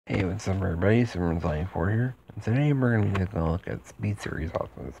Hey, what's up everybody, Superman's Life 4 here, and today we're going to be taking a look at Speed Series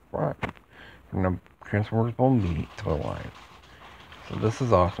Optimus Prime from the Transformers Bumblebee toy line. So this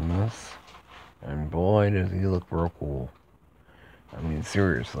is Optimus, and boy does he look real cool. I mean,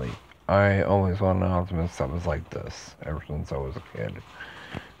 seriously, I always wanted an Optimus that was like this, ever since I was a kid.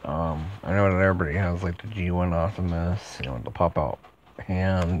 I know that everybody has like the G1 Optimus, you know, the pop-out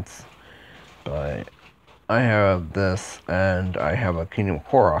hands, but I have this, and I have a Kingdom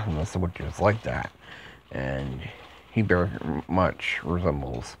Core Optimus, which is like that, and he very much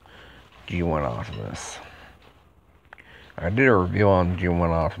resembles G1 Optimus. I did a review on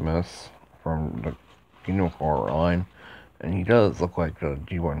G1 Optimus from the Kingdom Core line, and he does look like the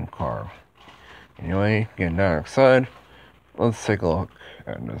G1 car. Anyway, getting that excited, let's take a look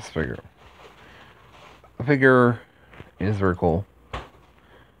at this figure. The figure is very cool.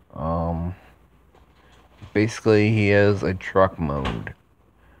 Basically, he has a truck mode.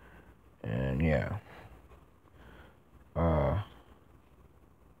 And yeah. Well,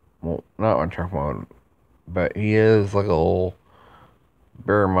 not a truck mode, but he is like a little,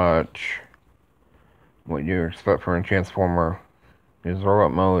 very much what you expect from a Transformer. His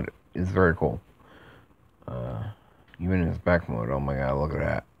robot mode is very cool. Even his back mode, oh my god, look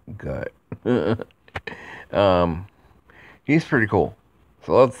at that gut. He's pretty cool.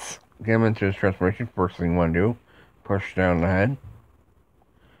 So let's get him into his transformation. First thing you want to do, push down the head.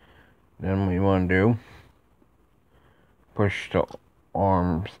 Then what you want to do, push the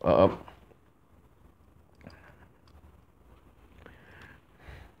arms up.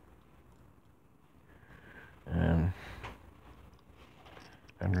 And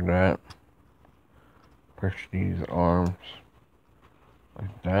after that, push these arms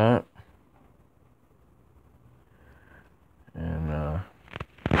like that. And what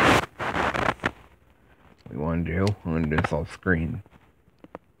we want to do, I'm going to do this off screen.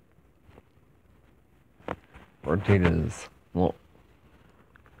 Rotate his little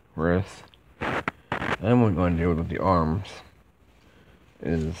wrist. And what we're going to do with the arms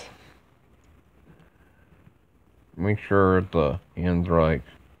is make sure the hands are like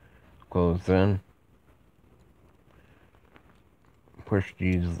closed in. Push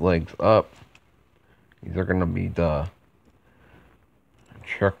these legs up. These are going to be the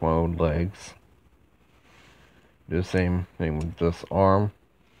truck mode legs. Do the same thing with this arm.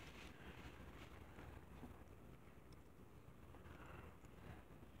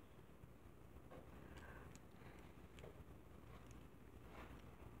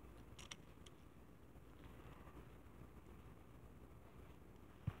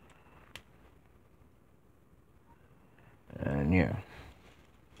 And yeah.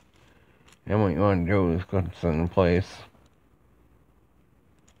 And what you want to do is put this in place.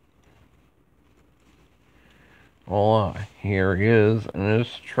 Voila, here he is in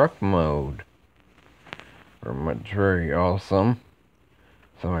his truck mode. Very awesome.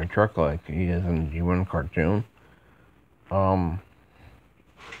 Semi truck like he is in the G1 cartoon. I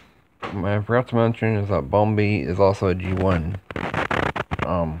forgot to mention is that Bumblebee is also a G1.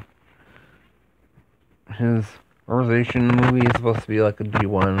 His organization in the movie is supposed to be like a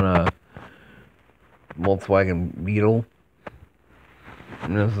G1 Volkswagen Beetle.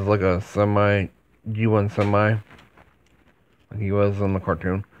 And this is like a G1 semi. Like he was in the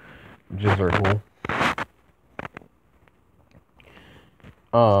cartoon. Which is very cool.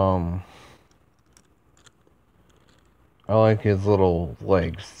 I like his little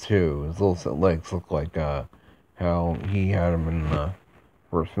legs too. His little legs look like how he had them in the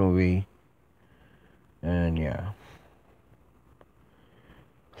first movie. And yeah.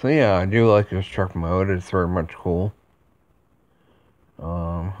 So yeah, I do like his truck mode. It's very much cool.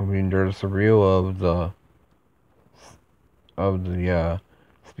 Hope you enjoyed this review of the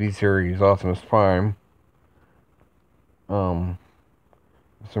Speed Series Optimus Prime.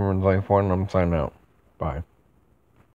 Superman's Life 1, I'm signing out. Bye.